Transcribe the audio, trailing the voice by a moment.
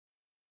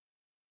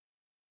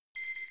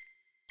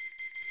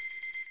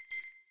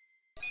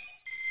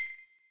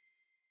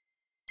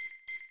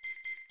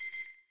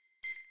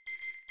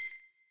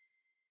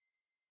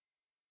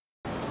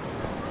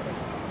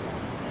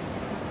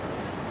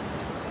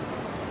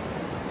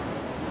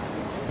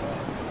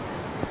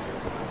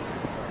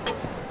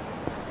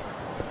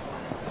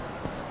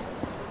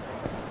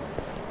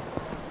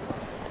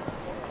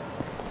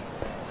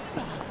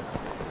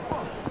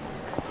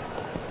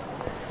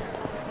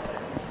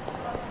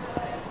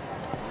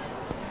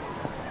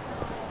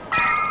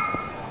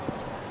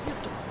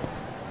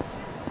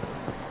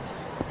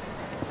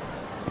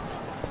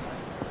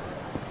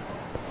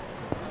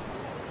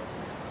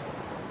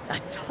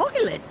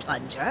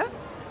plunger.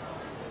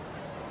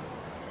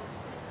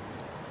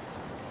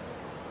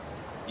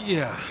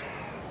 Yeah.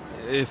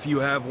 If you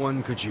have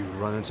one, could you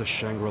run into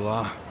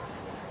Shangri-La?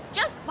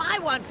 Just buy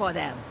one for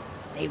them.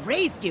 They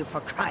raised you, for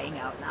crying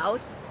out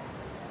loud.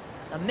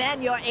 A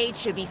man your age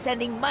should be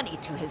sending money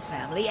to his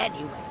family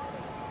anyway.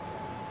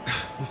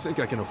 You think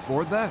I can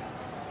afford that?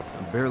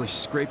 I'm barely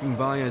scraping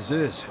by as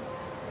is.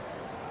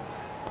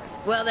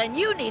 Well, then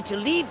you need to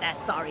leave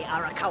that sorry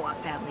Arakawa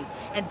family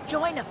and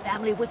join a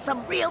family with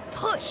some real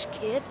push,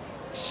 kid.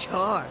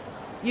 Sure,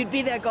 you'd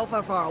be their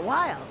gopher for a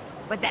while,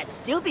 but that'd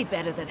still be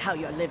better than how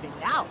you're living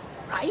now,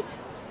 right?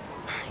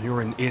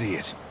 You're an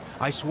idiot.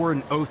 I swore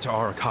an oath to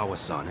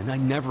Arakawa-san, and I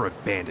never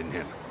abandoned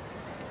him.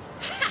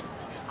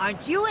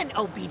 Aren't you an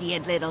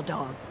obedient little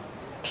dog?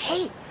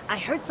 Hey, I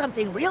heard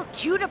something real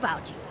cute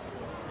about you.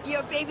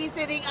 You're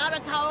babysitting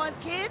Arakawa's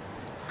kid?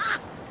 Ha!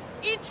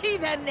 Ichi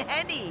the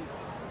nanny!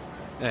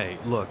 Hey,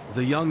 look,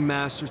 the young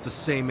master's the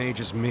same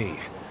age as me.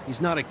 He's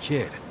not a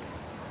kid.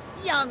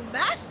 Young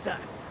master?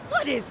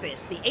 What is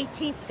this, the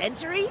 18th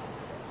century?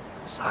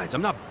 Besides,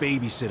 I'm not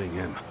babysitting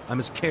him. I'm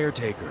his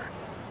caretaker.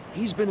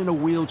 He's been in a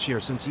wheelchair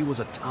since he was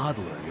a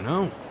toddler, you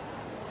know?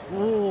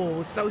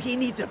 Ooh, so he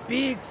needs a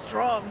big,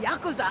 strong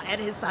Yakuza at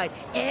his side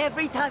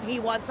every time he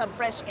wants some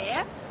fresh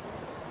air?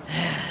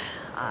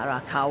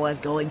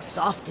 Arakawa's going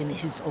soft in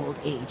his old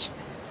age.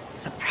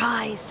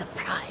 Surprise,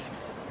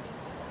 surprise.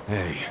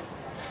 Hey,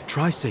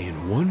 try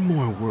saying one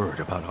more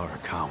word about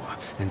Arakawa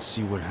and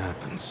see what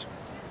happens.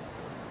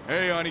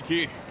 Hey,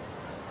 Aniki.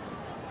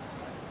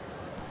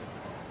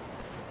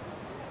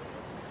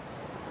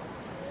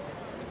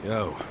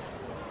 Yo,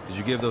 did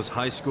you give those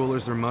high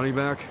schoolers their money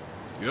back?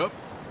 Yep.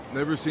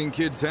 Never seen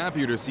kids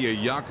happier to see a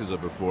Yakuza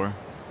before.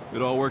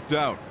 It all worked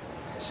out.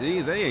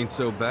 See, they ain't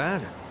so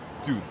bad.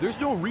 Dude, there's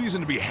no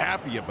reason to be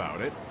happy about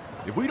it.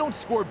 If we don't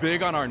score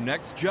big on our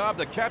next job,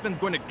 the captain's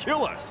going to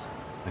kill us.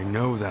 I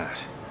know that.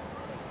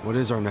 What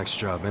is our next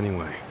job,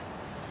 anyway?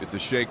 It's a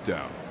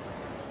shakedown.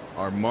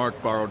 Our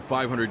Mark borrowed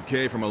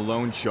 500K from a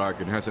loan shark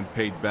and hasn't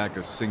paid back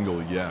a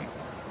single yen.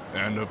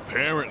 And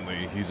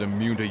apparently, he's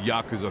immune to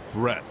Yakuza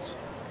threats.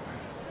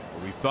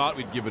 But we thought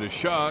we'd give it a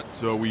shot,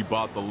 so we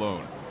bought the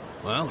loan.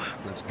 Well,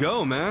 let's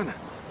go, man.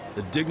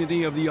 The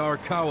dignity of the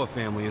Arakawa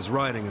family is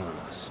riding on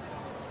us.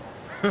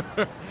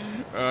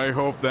 I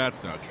hope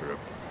that's not true.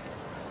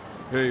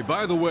 Hey,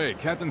 by the way,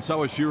 Captain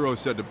Sawashiro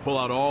said to pull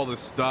out all the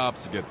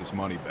stops to get this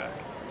money back.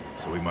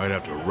 So we might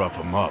have to rough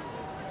him up.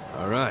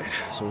 Alright,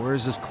 so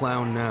where's this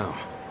clown now?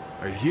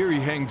 I hear he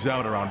hangs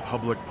out around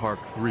Public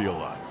Park 3 a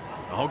lot.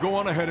 I'll go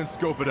on ahead and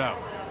scope it out.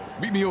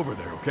 Meet me over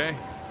there, okay?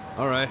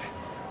 Alright.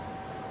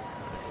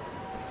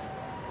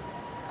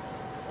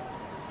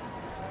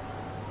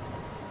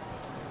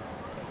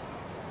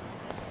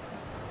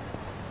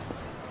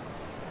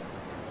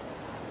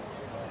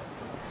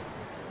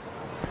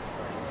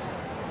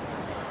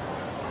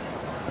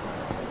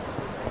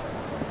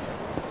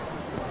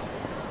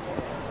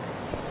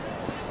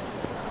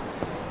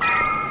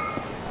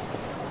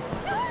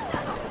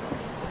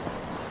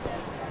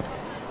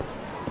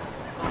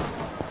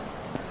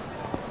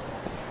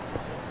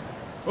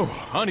 Oh,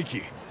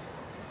 Aniki.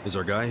 Is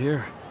our guy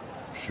here?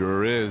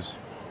 Sure is.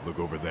 Look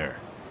over there.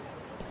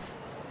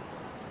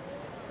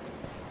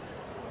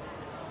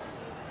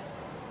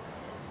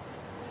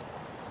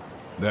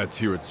 That's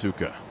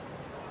Hiratsuka.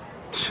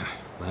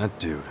 That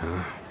dude,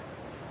 huh?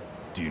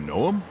 Do you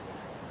know him?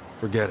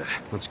 Forget it.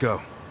 Let's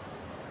go.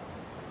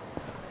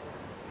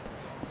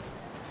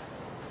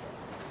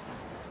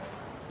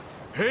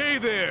 Hey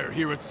there,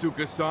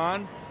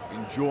 Hiratsuka-san.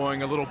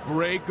 Enjoying a little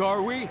break,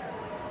 are we?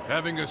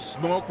 Having a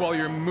smoke while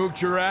your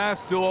moocher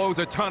ass still owes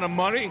a ton of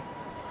money?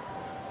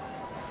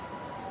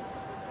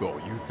 Oh,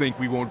 you think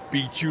we won't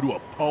beat you to a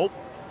pulp?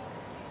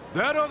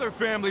 That other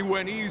family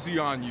went easy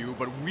on you,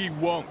 but we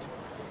won't.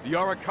 The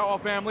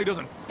Arakawa family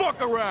doesn't fuck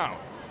around.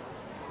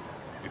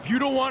 If you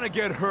don't want to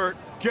get hurt,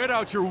 get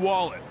out your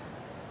wallet.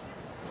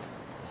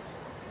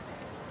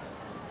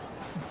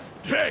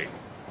 Hey,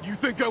 you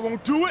think I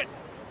won't do it?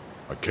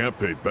 I can't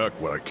pay back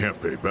what I can't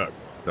pay back.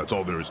 That's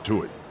all there is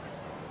to it.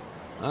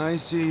 I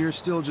see you're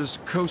still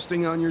just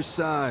coasting on your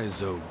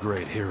size, oh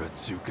great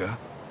Hiratsuka.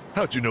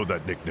 How'd you know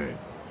that nickname?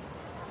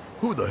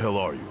 Who the hell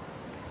are you?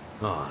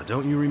 Aw,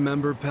 don't you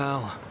remember,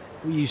 pal?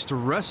 We used to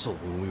wrestle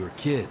when we were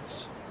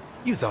kids.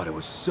 You thought it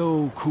was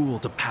so cool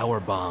to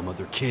powerbomb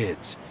other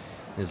kids,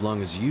 as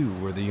long as you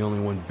were the only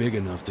one big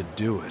enough to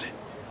do it.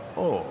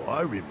 Oh,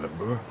 I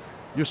remember.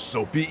 You're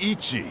Soapy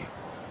Ichi.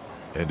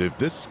 And if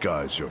this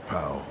guy's your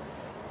pal,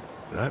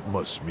 that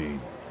must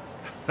mean...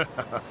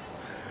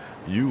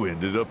 you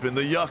ended up in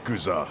the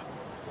Yakuza.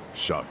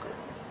 Shocker.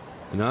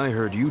 And I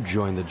heard you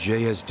joined the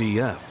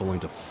JSDF only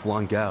to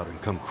flunk out and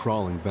come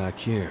crawling back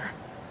here.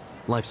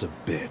 Life's a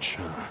bitch,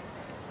 huh?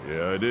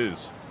 Yeah, it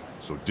is.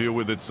 So deal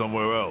with it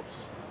somewhere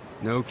else.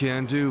 No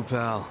can do,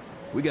 pal.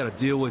 We gotta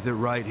deal with it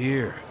right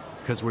here,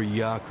 'cause we're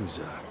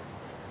Yakuza.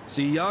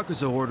 See,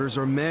 Yakuza orders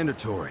are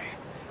mandatory,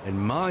 and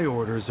my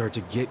orders are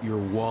to get your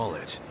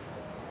wallet.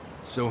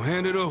 So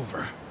hand it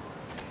over.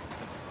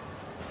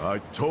 I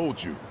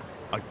told you,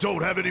 I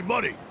don't have any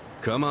money.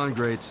 Come on,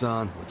 great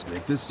son. Let's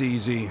make this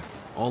easy.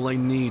 All I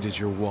need is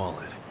your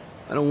wallet.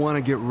 I don't want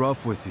to get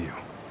rough with you.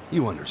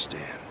 You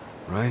understand,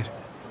 right?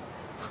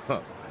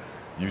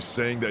 You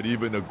saying that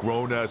even a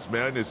grown-ass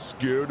man is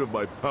scared of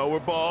my power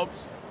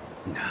bombs?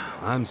 No,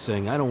 I'm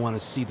saying I don't want to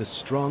see the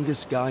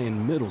strongest guy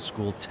in middle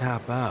school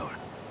tap out.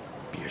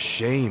 Be a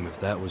shame if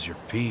that was your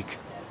peak.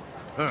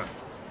 Huh.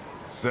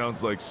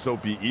 Sounds like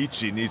Soapy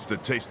Ichi needs to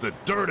taste the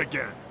dirt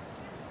again.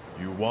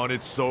 You want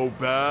it so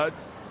bad?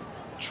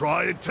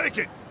 Try and take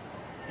it!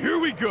 Here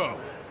we go!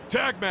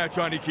 Tag match,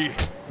 Aniki!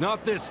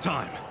 Not this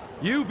time.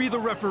 You be the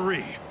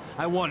referee.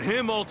 I want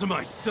him all to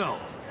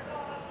myself.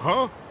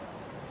 Huh?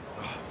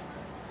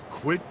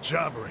 Quit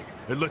jabbering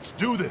and let's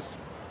do this!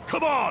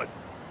 Come on!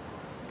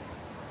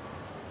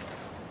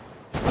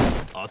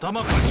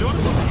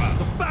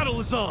 The battle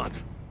is on!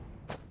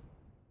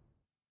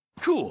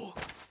 Cool.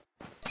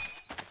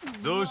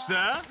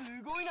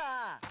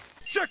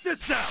 Check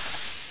this out!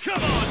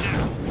 Come on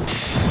now!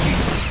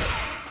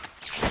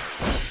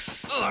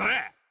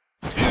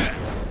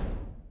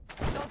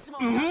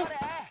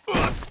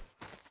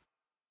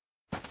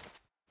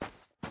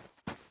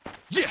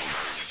 Yeah!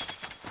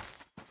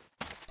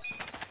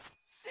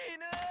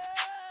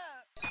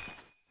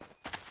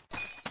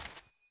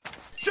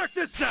 Check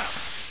this out!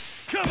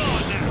 Come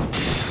on now!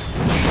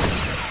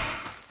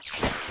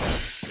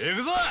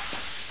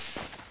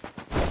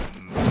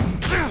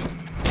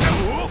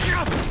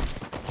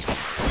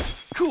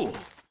 Cool.